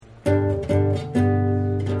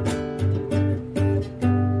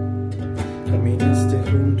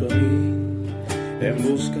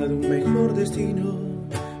destino,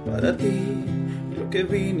 para ti, lo que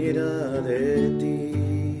viniera de ti.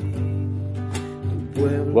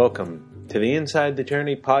 Welcome to the Inside the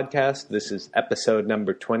Journey podcast. This is episode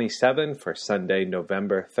number 27 for Sunday,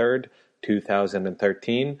 November 3rd,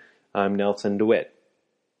 2013. I'm Nelson DeWitt.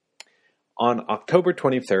 On October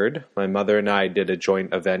 23rd, my mother and I did a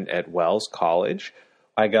joint event at Wells College.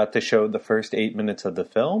 I got to show the first 8 minutes of the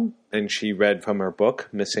film, and she read from her book,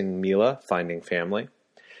 Missing Mila, Finding Family.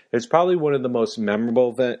 It's probably one of the most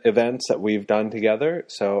memorable events that we've done together,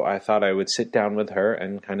 so I thought I would sit down with her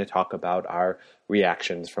and kind of talk about our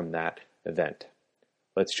reactions from that event.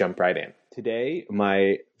 Let's jump right in. Today,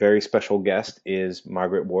 my very special guest is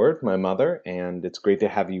Margaret Ward, my mother, and it's great to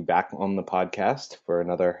have you back on the podcast for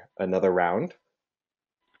another round.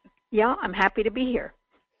 Yeah, I'm happy to be here.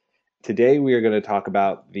 Today, we are going to talk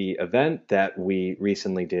about the event that we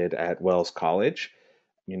recently did at Wells College.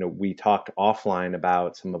 You know, we talked offline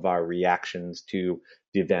about some of our reactions to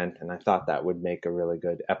the event, and I thought that would make a really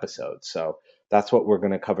good episode. So that's what we're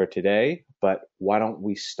going to cover today. But why don't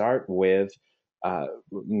we start with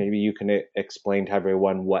maybe you can explain to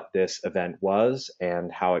everyone what this event was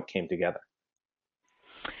and how it came together.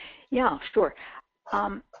 Yeah, sure.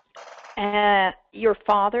 Your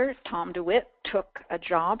father, Tom DeWitt, took a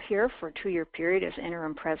job here for a 2-year period as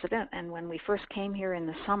interim president, and when we first came here in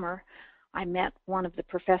the summer, I met one of the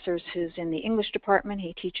professors who's in the English department.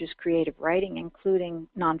 He teaches creative writing, including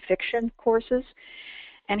nonfiction courses,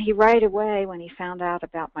 and he right away, when he found out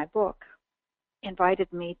about my book,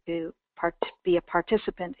 invited me to be a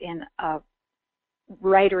participant in a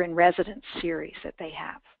writer-in-residence series that they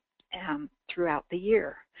have throughout the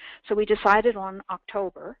year. So we decided on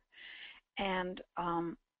October, and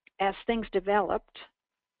as things developed,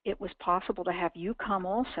 it was possible to have you come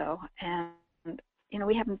also. And, you know,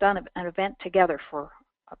 we haven't done an event together for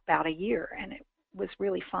about a year, and it was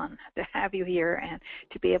really fun to have you here and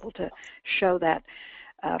to be able to show that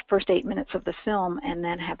first 8 minutes of the film and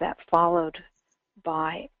then have that followed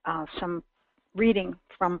by some reading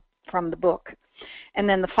from the book. And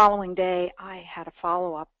then the following day, I had a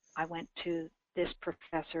follow-up. I went to this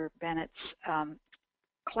Professor Bennett's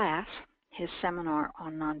class, his seminar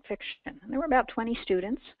on nonfiction. And there were about 20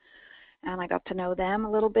 students, and I got to know them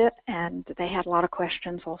a little bit, and they had a lot of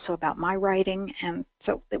questions also about my writing. And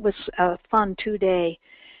so it was a fun two-day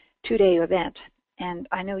event. And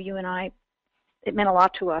I know you and I, it meant a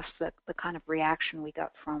lot to us, that the kind of reaction we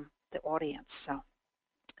got from the audience. So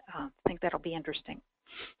I think that'll be interesting.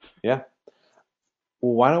 Yeah.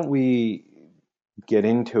 Well, why don't we get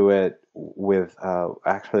into it with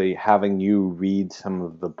actually having you read some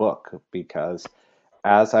of the book, because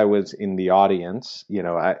as I was in the audience, you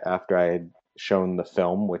know, after I had shown the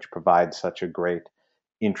film, which provides such a great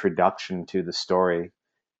introduction to the story,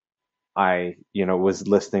 I, you know, was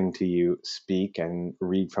listening to you speak and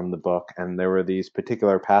read from the book, and there were these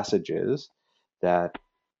particular passages that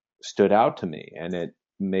stood out to me, and it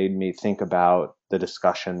made me think about the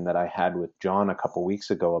discussion that I had with John a couple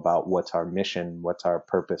weeks ago about what's our mission, what's our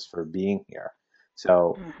purpose for being here.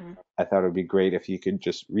 So I thought it would be great if you could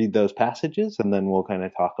just read those passages, and then we'll kind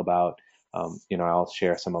of talk about, you know, I'll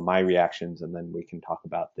share some of my reactions, and then we can talk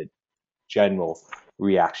about the general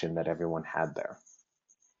reaction that everyone had there.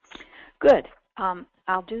 Good.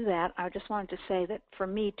 I'll do that. I just wanted to say that for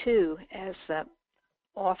me, too, as the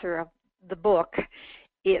author of the book,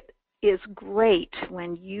 it is great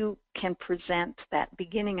when you can present that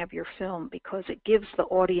beginning of your film, because it gives the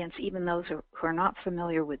audience, even those who are not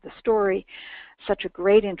familiar with the story, such a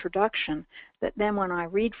great introduction that then when I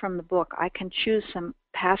read from the book, I can choose some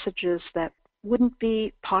passages that wouldn't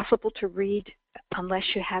be possible to read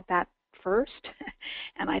unless you had that first,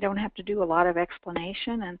 and I don't have to do a lot of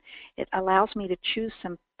explanation, and it allows me to choose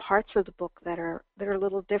some parts of the book that are a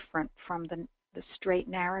little different from the straight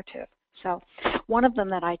narrative. So one of them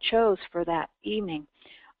that I chose for that evening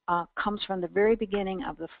comes from the very beginning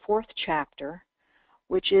of the 4th chapter,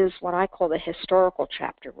 which is what I call the historical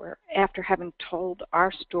chapter, where after having told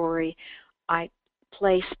our story, I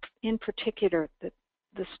place in particular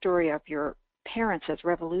the story of your parents as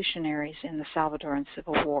revolutionaries in the Salvadoran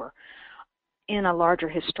Civil War in a larger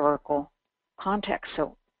historical context.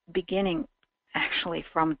 So beginning actually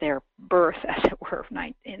from their birth, as it were,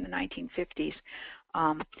 in the 1950s,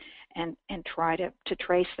 and try to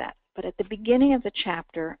trace that. But at the beginning of the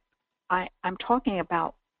chapter, I'm talking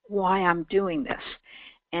about why I'm doing this.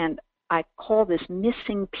 And I call this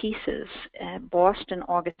Missing Pieces, Boston,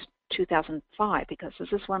 August 2005, because this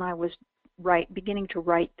is when I was beginning to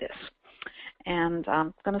write this. And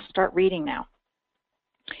I'm going to start reading now.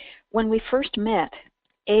 When we first met,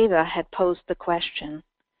 Ava had posed the question,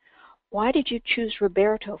 Why did you choose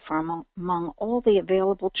Roberto from among all the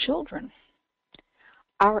available children?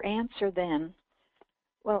 Our answer then,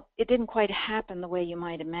 well, it didn't quite happen the way you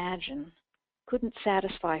might imagine, couldn't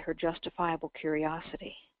satisfy her justifiable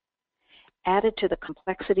curiosity. Added to the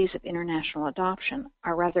complexities of international adoption,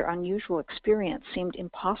 our rather unusual experience seemed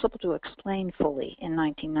impossible to explain fully in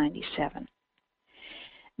 1997.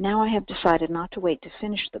 Now I have decided not to wait to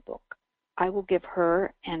finish the book. I will give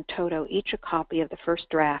her and Toto each a copy of the first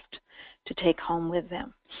draft to take home with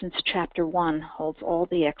them, since Chapter 1 holds all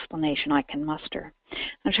the explanation I can muster.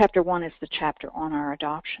 Now, Chapter 1 is the chapter on our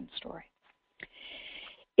adoption story.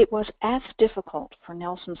 It was as difficult for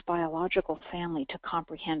Nelson's biological family to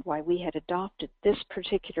comprehend why we had adopted this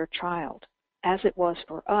particular child as it was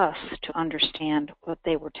for us to understand what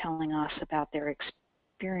they were telling us about their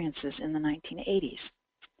experiences in the 1980s.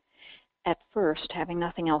 At first, having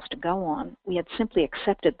nothing else to go on, we had simply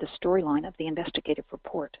accepted the storyline of the investigative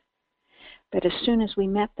report. But as soon as we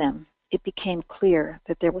met them, it became clear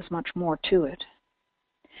that there was much more to it.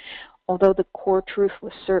 Although the core truth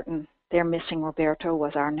was certain, their missing Roberto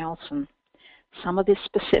was our Nelson, some of the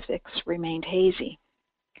specifics remained hazy.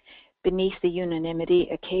 Beneath the unanimity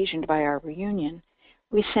occasioned by our reunion,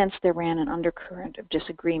 we sensed there ran an undercurrent of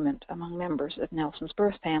disagreement among members of Nelson's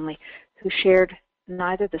birth family who shared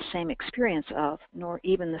neither the same experience of nor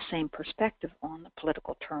even the same perspective on the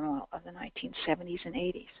political turmoil of the 1970s and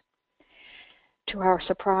 80s. To our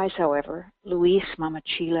surprise, however, Luis, Mama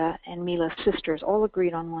Chila, and Mila's sisters all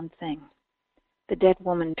agreed on one thing. The dead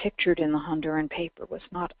woman pictured in the Honduran paper was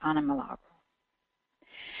not Ana Milagro.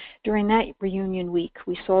 During that reunion week,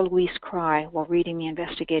 we saw Luis cry while reading the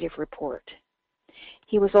investigative report.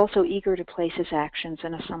 He was also eager to place his actions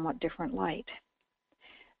in a somewhat different light.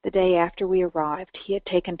 The day after we arrived, he had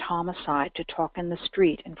taken Tom aside to talk in the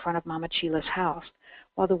street in front of Mama Chila's house,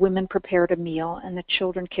 while the women prepared a meal and the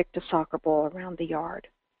children kicked a soccer ball around the yard.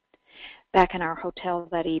 Back in our hotel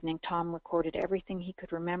that evening, Tom recorded everything he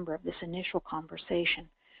could remember of this initial conversation,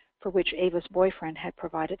 for which Ava's boyfriend had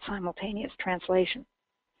provided simultaneous translation.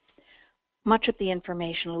 Much of the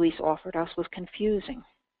information Luis offered us was confusing.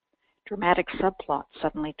 Dramatic subplots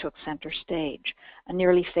suddenly took center stage, a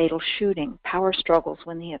nearly fatal shooting, power struggles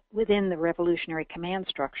within the revolutionary command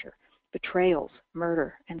structure, betrayals,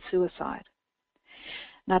 murder, and suicide.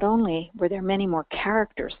 Not only were there many more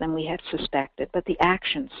characters than we had suspected, but the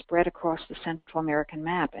actions spread across the Central American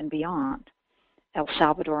map and beyond. El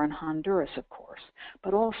Salvador and Honduras, of course,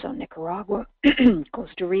 but also Nicaragua,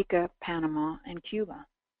 Costa Rica, Panama, and Cuba.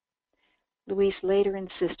 Luis later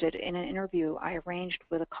insisted in an interview I arranged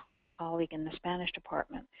with a colleague in the Spanish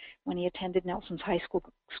department when he attended Nelson's high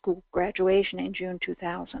school graduation in June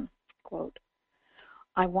 2000, quote,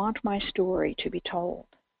 "I want my story to be told,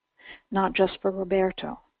 not just for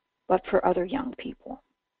Roberto, but for other young people,"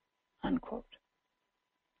 unquote.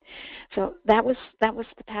 So that was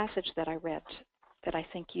the passage that I read that I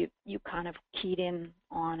think you kind of keyed in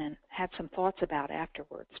on and had some thoughts about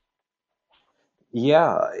afterwards.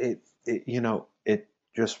 Yeah, it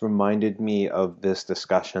just reminded me of this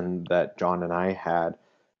discussion that John and I had.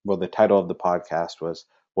 Well, the title of the podcast was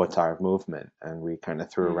 "What's Our Movement?" And we kind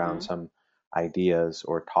of threw around some ideas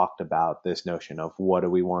or talked about this notion of what do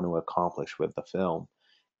we want to accomplish with the film.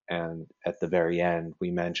 And at the very end,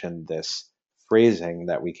 we mentioned this phrasing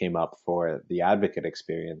that we came up for the advocate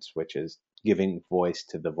experience, which is giving voice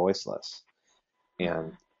to the voiceless.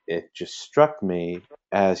 And it just struck me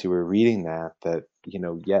as you were reading that,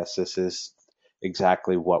 yes, this is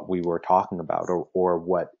exactly what we were talking about, or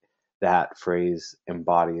what that phrase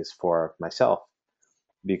embodies for myself.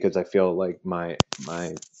 Because I feel like my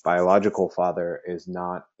biological father is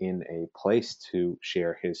not in a place to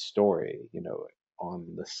share his story,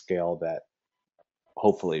 on the scale that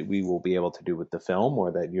hopefully we will be able to do with the film,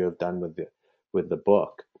 or that you have done with the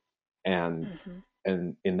book. And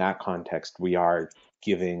in that context, we are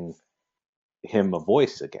giving him a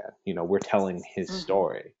voice again. We're telling his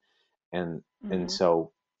story. And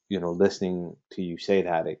so, listening to you say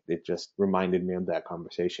that, it just reminded me of that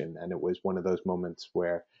conversation. And it was one of those moments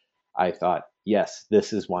where I thought, yes,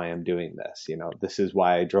 this is why I'm doing this. This is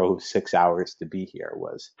why I drove 6 hours to be here,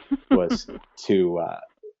 was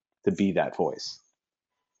to be that voice.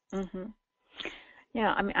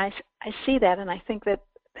 Yeah, I mean, I see that, and I think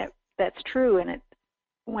that's true. And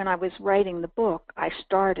when I was writing the book,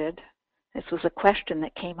 this was a question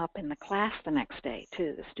that came up in the class the next day,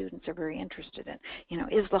 too. The students are very interested in,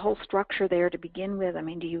 is the whole structure there to begin with? I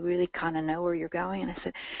mean, do you really kind of know where you're going? And I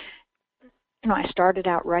said, I started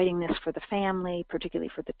out writing this for the family, particularly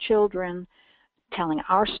for the children, telling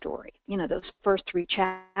our story. Those first 3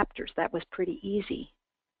 chapters, that was pretty easy.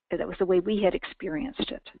 That was the way we had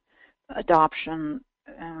experienced it. adoption,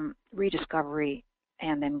 rediscovery,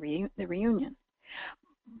 and then the reunion.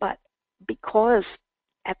 But because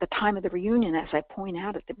at the time of the reunion, as I point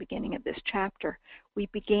out at the beginning of this chapter, we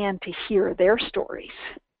began to hear their stories.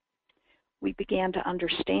 We began to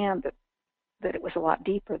understand that it was a lot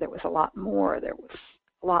deeper, there was a lot more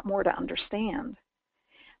to understand.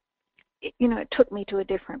 It took me to a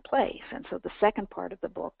different place. And so the second part of the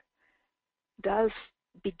book does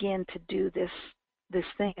begin to do this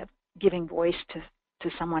thing of giving voice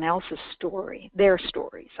to someone else's story, their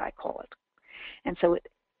stories, I call it. And so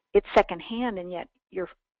it's secondhand, and yet your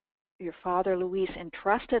father, Luis,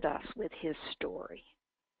 entrusted us with his story.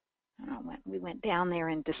 We went down there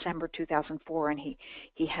in December 2004, and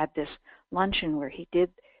he had this luncheon where he did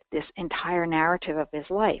this entire narrative of his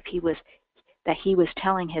life. He was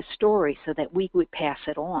telling his story so that we would pass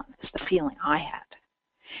it on, is the feeling I had.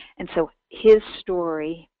 And so his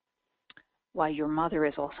story, while your mother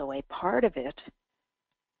is also a part of it,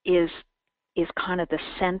 is kind of the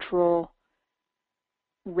central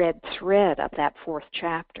red thread of that fourth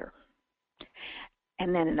chapter.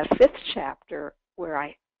 And then in the fifth chapter, where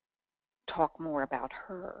I talk more about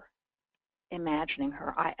her, imagining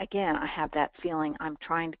her, I have that feeling I'm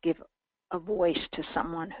trying to give a voice to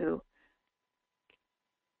someone who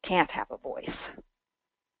can't have a voice.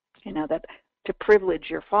 That to privilege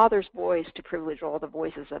your father's voice, to privilege all the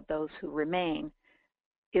voices of those who remain,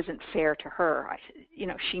 isn't fair to her.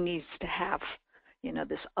 She needs to have,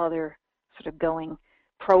 this other sort of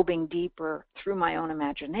probing deeper through my own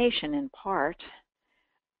imagination in part,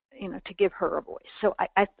 to give her a voice. So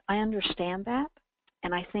I understand that,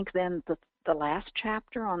 and I think then the last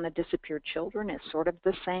chapter on the disappeared children is sort of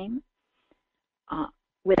the same.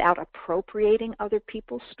 Without appropriating other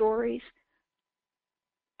people's stories,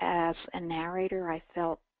 as a narrator, I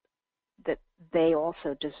felt that they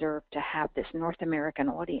also deserved to have this North American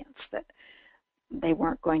audience that they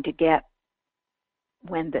weren't going to get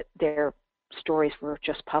when their stories were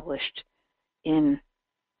just published in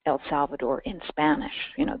El Salvador in Spanish.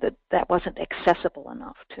 That wasn't accessible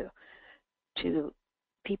enough to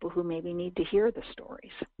people who maybe need to hear the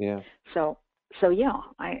stories. Yeah. So yeah,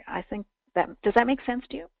 I think that, does that make sense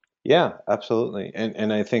to you? Yeah, absolutely.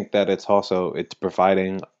 And I think that it's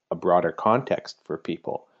providing a broader context for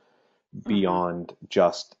people beyond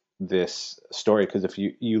just this story. Because if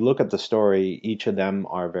you look at the story, each of them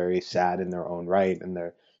are very sad in their own right, and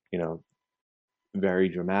they're, very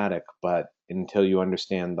dramatic. But until you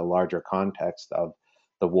understand the larger context of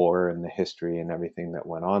the war and the history and everything that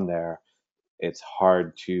went on there, it's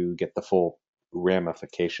hard to get the full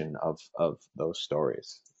ramification of those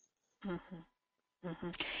stories. Mm-hmm. Mm-hmm.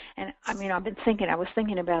 And I was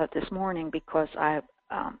thinking about it this morning because I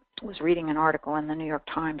was reading an article in the New York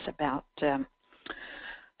Times about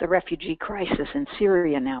the refugee crisis in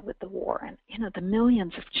Syria now with the war. And, the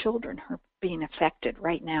millions of children who are being affected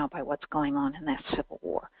right now by what's going on in that civil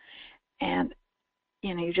war. And,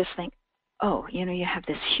 you just think, you have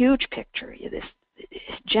this huge picture, this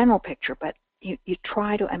general picture, but you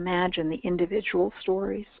try to imagine the individual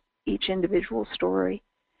stories, each individual story.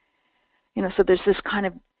 So there's this kind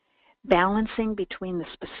of balancing between the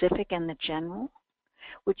specific and the general,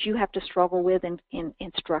 which you have to struggle with in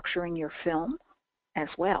structuring your film as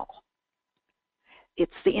well.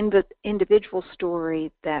 It's the individual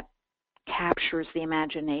story that captures the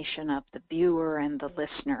imagination of the viewer and the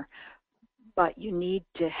listener, but you need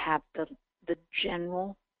to have the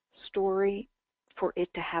general story for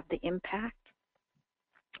it to have the impact.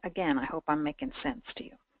 Again, I hope I'm making sense to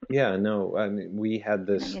you. Yeah, no, I mean, we had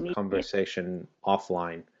this conversation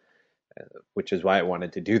offline, which is why I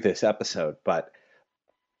wanted to do this episode, but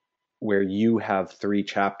where you have 3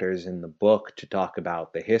 chapters in the book to talk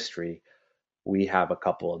about the history, we have a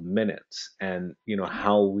couple of minutes. And,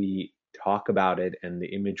 how we talk about it and the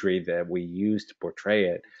imagery that we use to portray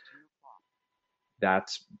it,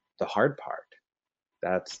 that's the hard part.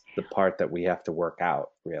 That's the part that we have to work out,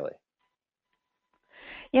 really.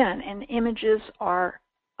 Yeah, and images are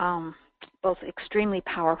both extremely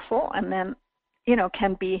powerful and then,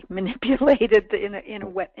 can be manipulated in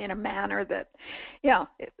a manner that, they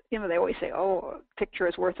always say, a picture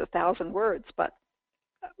is worth 1,000 words, but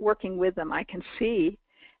working with them, I can see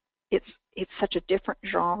it's such a different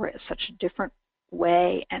genre, it's such a different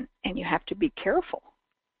way, and you have to be careful,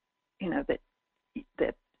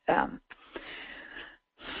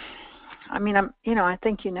 I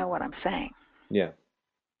think you know what I'm saying. Yeah.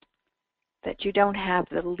 That you don't have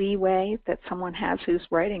the leeway that someone has who's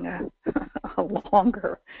writing a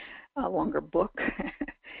longer book.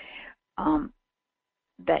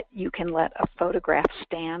 That you can let a photograph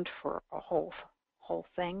stand for a whole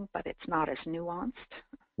thing, but it's not as nuanced.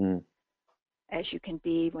 as you can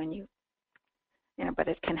be when but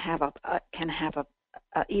it can have a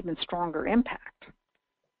even stronger impact.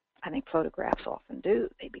 I think photographs often do.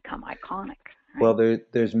 They become iconic. Right? Well,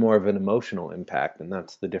 there's more of an emotional impact, and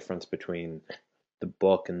that's the difference between the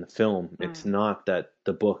book and the film. It's not that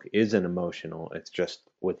the book isn't emotional. It's just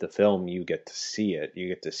with the film, you get to see it. You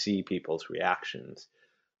get to see people's reactions.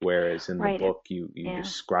 Whereas in the Right. book, you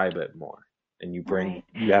describe it more, and Right.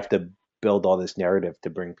 you have to build all this narrative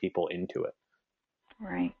to bring people into it.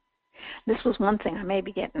 Right. This was one thing, I may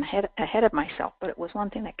be getting ahead of myself, but it was one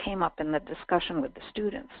thing that came up in the discussion with the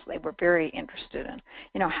students. They were very interested in,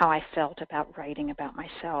 how I felt about writing about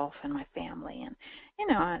myself and my family. And,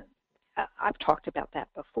 I've talked about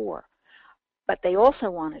that before. But they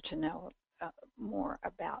also wanted to know more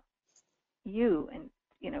about you and,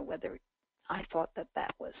 whether I thought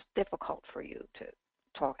that was difficult for you to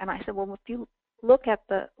talk. And I said, well, if you look at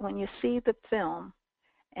when you see the film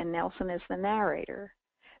and Nelson is the narrator,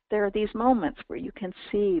 there are these moments where you can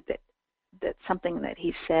see that something that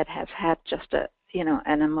he said has had just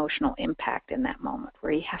an emotional impact in that moment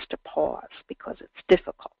where he has to pause because it's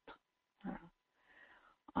difficult.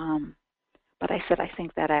 But I said, I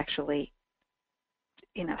think that actually,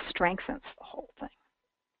 strengthens the whole thing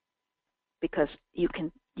because you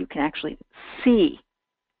can actually see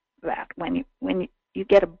that when you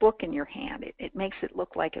get a book in your hand, it makes it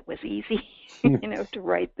look like it was easy, to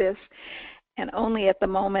write this. And only at the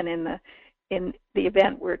moment in the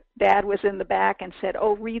event where Dad was in the back and said,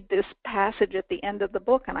 "Oh, read this passage at the end of the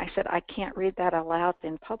book," and I said, "I can't read that aloud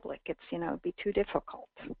in public. It's it'd be too difficult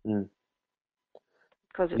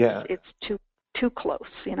because it's too close,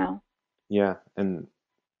 Yeah, and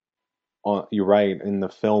you're right. In the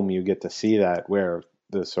film, you get to see that where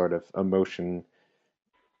the sort of emotion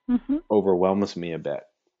overwhelms me a bit.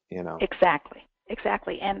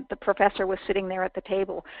 Exactly. And the professor was sitting there at the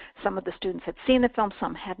table. Some of the students had seen the film,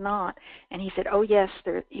 some had not. And he said, "Oh, yes,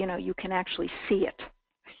 there, you can actually see it."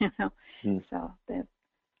 So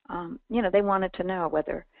they wanted to know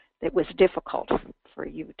whether it was difficult for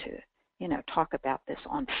you to, talk about this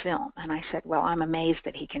on film. And I said, well, I'm amazed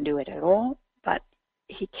that he can do it at all, but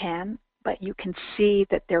he can. But you can see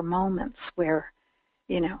that there are moments where,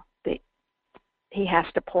 he has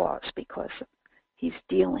to pause because he's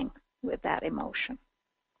dealing with that emotion.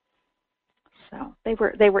 So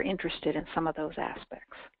they were interested in some of those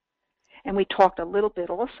aspects. And we talked a little bit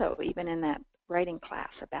also, even in that writing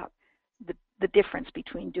class, about the difference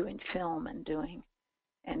between doing film and doing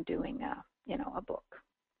a book,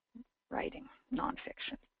 writing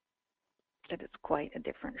nonfiction. That it's quite a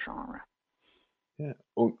different genre. Yeah.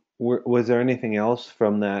 Was there anything else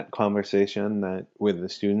from that conversation with the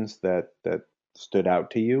students that stood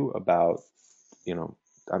out to you about,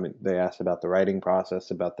 I mean, they asked about the writing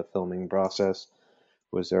process, about the filming process.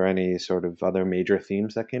 Was there any sort of other major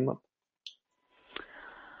themes that came up?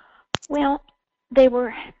 Well, they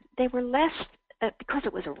were less because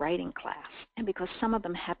it was a writing class, and because some of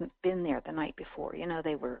them hadn't been there the night before.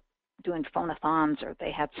 They were doing phonathons, or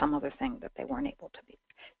they had some other thing that they weren't able to be.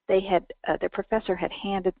 They had their professor had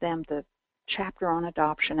handed them the chapter on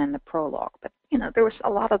adoption and the prologue, but there was a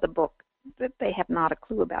lot of the book that they have not a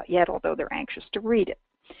clue about yet, although they're anxious to read it.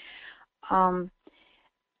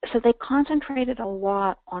 So they concentrated a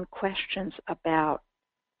lot on questions about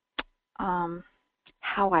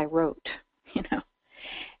how I wrote,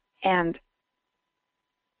 and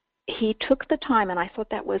he took the time, and I thought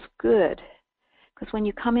that was good, because when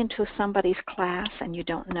you come into somebody's class and you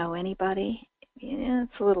don't know anybody,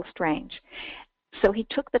 it's a little strange. So he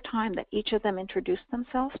took the time that each of them introduced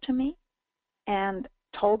themselves to me and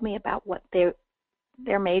told me about what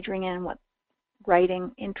they're majoring in, what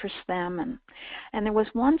writing interests them, and there was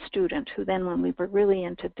one student who then, when we were really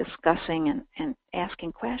into discussing and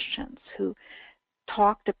asking questions, who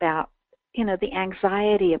talked about the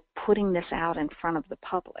anxiety of putting this out in front of the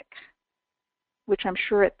public, which I'm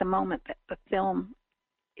sure at the moment that the film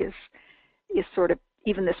is sort of,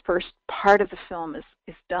 even this first part of the film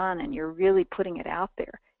is done and you're really putting it out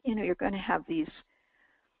there, you're going to have these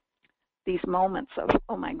moments of,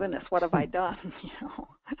 oh my goodness, what have I done?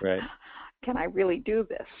 Right. Can I really do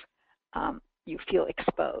this? You feel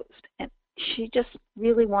exposed. And she just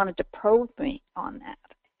really wanted to probe me on that.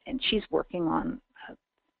 And she's working on,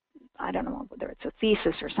 I don't know whether it's a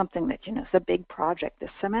thesis or something that, it's a big project this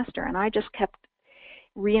semester. And I just kept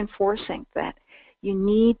reinforcing that you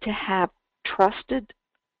need to have trusted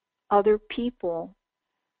other people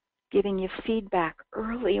giving you feedback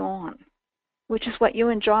early on, which is what you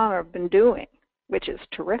and John have been doing, which is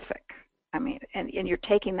terrific. I mean, and you're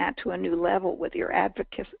taking that to a new level with your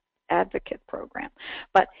advocate program.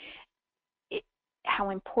 But how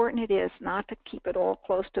important it is not to keep it all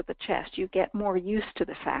close to the chest. You get more used to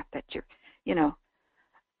the fact that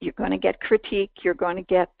you're going to get critique, you're going to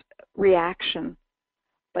get reaction,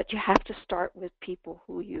 but you have to start with people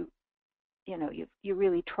who you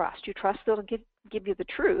really trust. You trust they'll give you the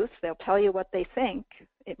truth. They'll tell you what they think.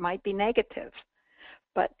 It might be negative,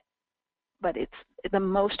 but it's the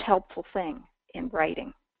most helpful thing in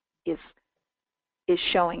writing is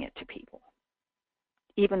showing it to people,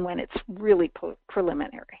 even when it's really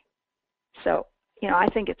preliminary. So, I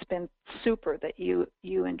think it's been super that you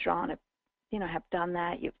and John have done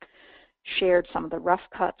that. You've shared some of the rough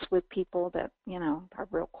cuts with people that, are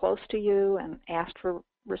real close to you and asked for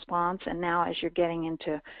response. And now as you're getting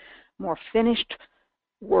into more finished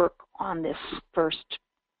work on this first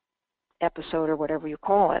episode or whatever you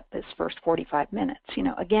call it, this first 45 minutes,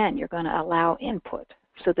 again, you're going to allow input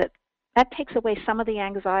so that takes away some of the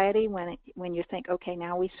anxiety when you think, okay,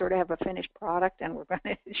 now we sort of have a finished product and we're going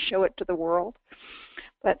to show it to the world.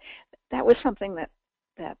 But that was something that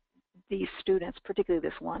these students, particularly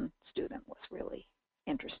this one student, was really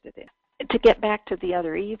interested in. To get back to the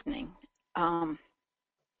other evening,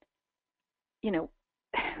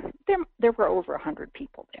 there were over 100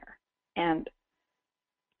 people there, and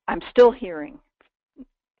I'm still hearing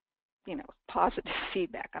positive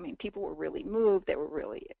feedback. I mean, people were really moved. They were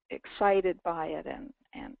really excited by it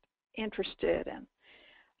and interested, and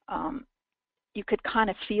you could kind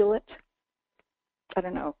of feel it. I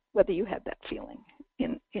don't know whether you had that feeling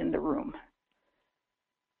in the room.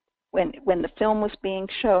 When the film was being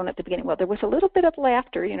shown at the beginning, well, there was a little bit of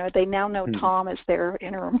laughter. They now know Tom is their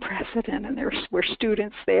interim president, and there were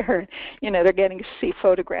students there. They're getting to see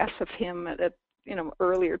photographs of him at a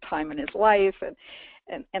earlier time in his life,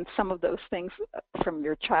 and some of those things from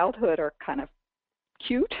your childhood are kind of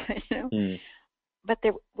cute, But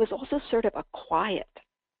there was also sort of a quiet,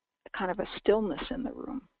 kind of a stillness in the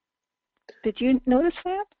room. Did you notice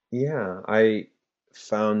that? Yeah, I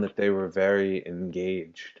found that they were very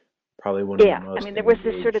engaged. Probably one of the most there was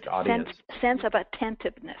this sort of audience. sense of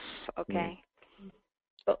attentiveness, okay?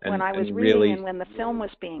 But And, when I was and reading really, and when the film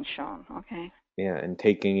was being shown, okay? Yeah, and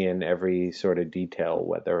taking in every sort of detail,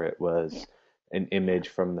 whether it was an image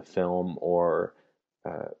from the film or,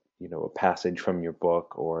 a passage from your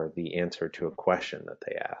book or the answer to a question that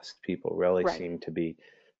they asked. People really seemed to be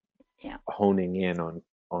honing in on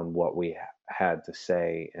what we had to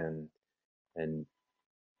say and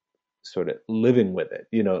sort of living with it,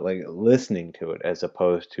 like listening to it as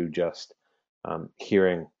opposed to just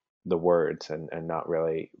hearing the words and not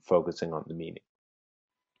really focusing on the meaning.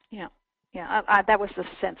 Yeah, that was the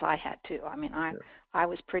sense I had too. I mean, I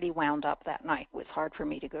was pretty wound up that night. It was hard for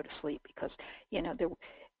me to go to sleep because,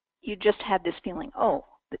 you just had this feeling,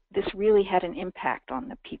 this really had an impact on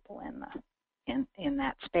the people in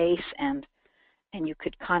that space, and you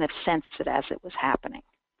could kind of sense it as it was happening.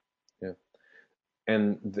 Yeah.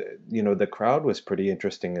 And the crowd was pretty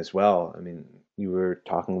interesting as well. I mean, you were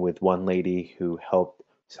talking with one lady who helped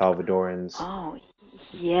Salvadorans. Oh,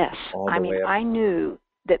 yes. I knew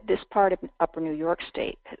that this part of Upper New York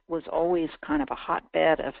State was always kind of a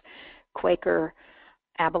hotbed of Quaker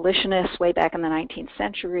abolitionists way back in the 19th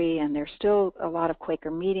century, and there's still a lot of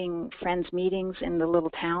Quaker friends meetings in the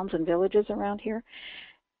little towns and villages around here.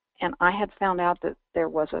 And I had found out that there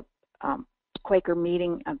was a Quaker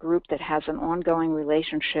meeting, a group that has an ongoing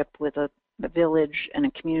relationship with the village and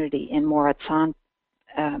a community in Morazan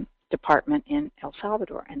department in El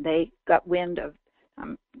Salvador, and they got wind of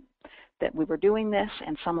that we were doing this,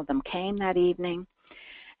 and some of them came that evening.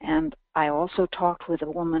 And I also talked with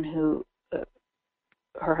a woman who,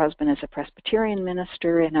 her husband is a Presbyterian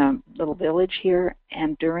minister in a little village here,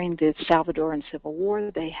 and during the Salvadoran Civil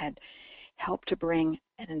War, they had helped to bring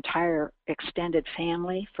an entire extended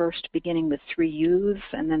family, first beginning with 3 youths,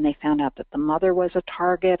 and then they found out that the mother was a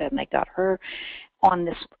target, and they got her on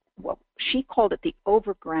this, well, she called it the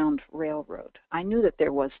Overground Railroad. I knew that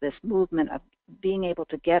there was this movement of being able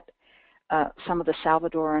to get some of the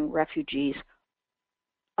Salvadoran refugees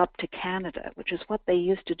up to Canada, which is what they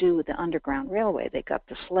used to do with the Underground Railway. They got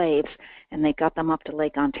the slaves and they got them up to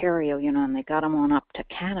Lake Ontario, and they got them on up to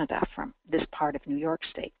Canada from this part of New York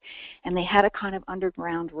State. And they had a kind of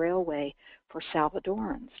underground railway for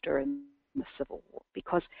Salvadorans during the Civil War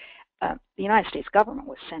because the United States government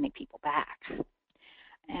was sending people back.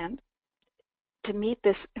 And to meet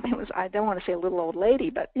this, I don't want to say a little old lady,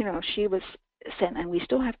 but, she was sent, and we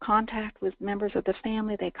still have contact with members of the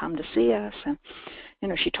family. They come to see us, and,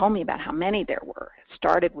 she told me about how many there were. It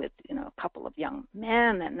started with, a couple of young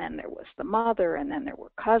men, and then there was the mother, and then there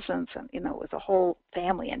were cousins, and, it was a whole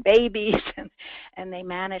family and babies, and they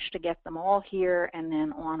managed to get them all here and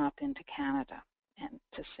then on up into Canada. and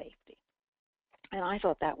to safety. And I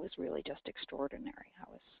thought that was really just extraordinary.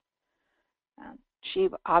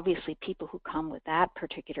 Obviously people who come with that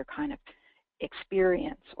particular kind of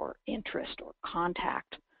experience or interest or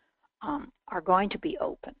contact are going to be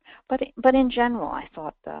open. But in general, I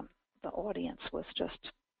thought the audience was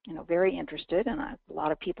just, very interested, and a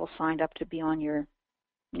lot of people signed up to be on your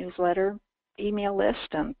newsletter email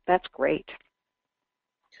list, and that's great.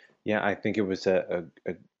 Yeah, I think it was a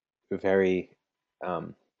very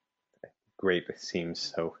great. It seems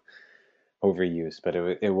so overused, but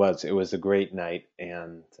it was a great night,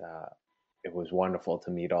 and it was wonderful to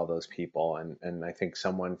meet all those people. And I think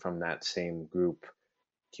someone from that same group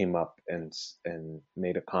came up and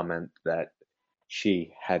made a comment that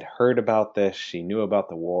she had heard about this, she knew about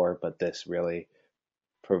the war, but this really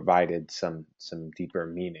provided some deeper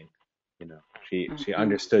meaning. She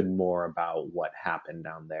understood more about what happened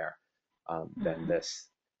down there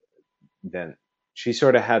than she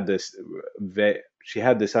sort of had this. She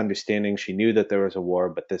had this understanding. She knew that there was a war,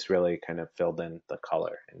 but this really kind of filled in the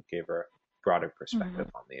color and gave her a broader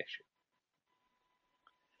perspective on the issue.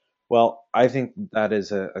 Well, I think that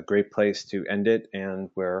is a great place to end it, and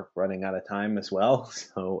we're running out of time as well.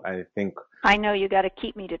 So I know you got to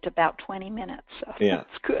keep me to about 20 minutes. So yeah,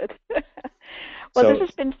 that's good. Well, this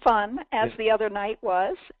has been fun, as the other night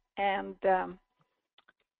was, and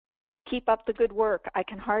keep up the good work. I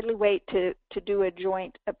can hardly wait to do a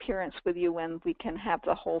joint appearance with you when we can have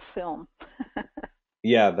the whole film.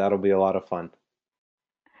 Yeah, that'll be a lot of fun.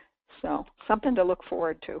 So something to look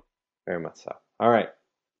forward to. Very much so. All right.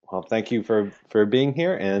 Well, thank you for being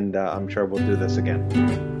here, and I'm sure we'll do this again.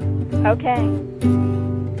 Okay.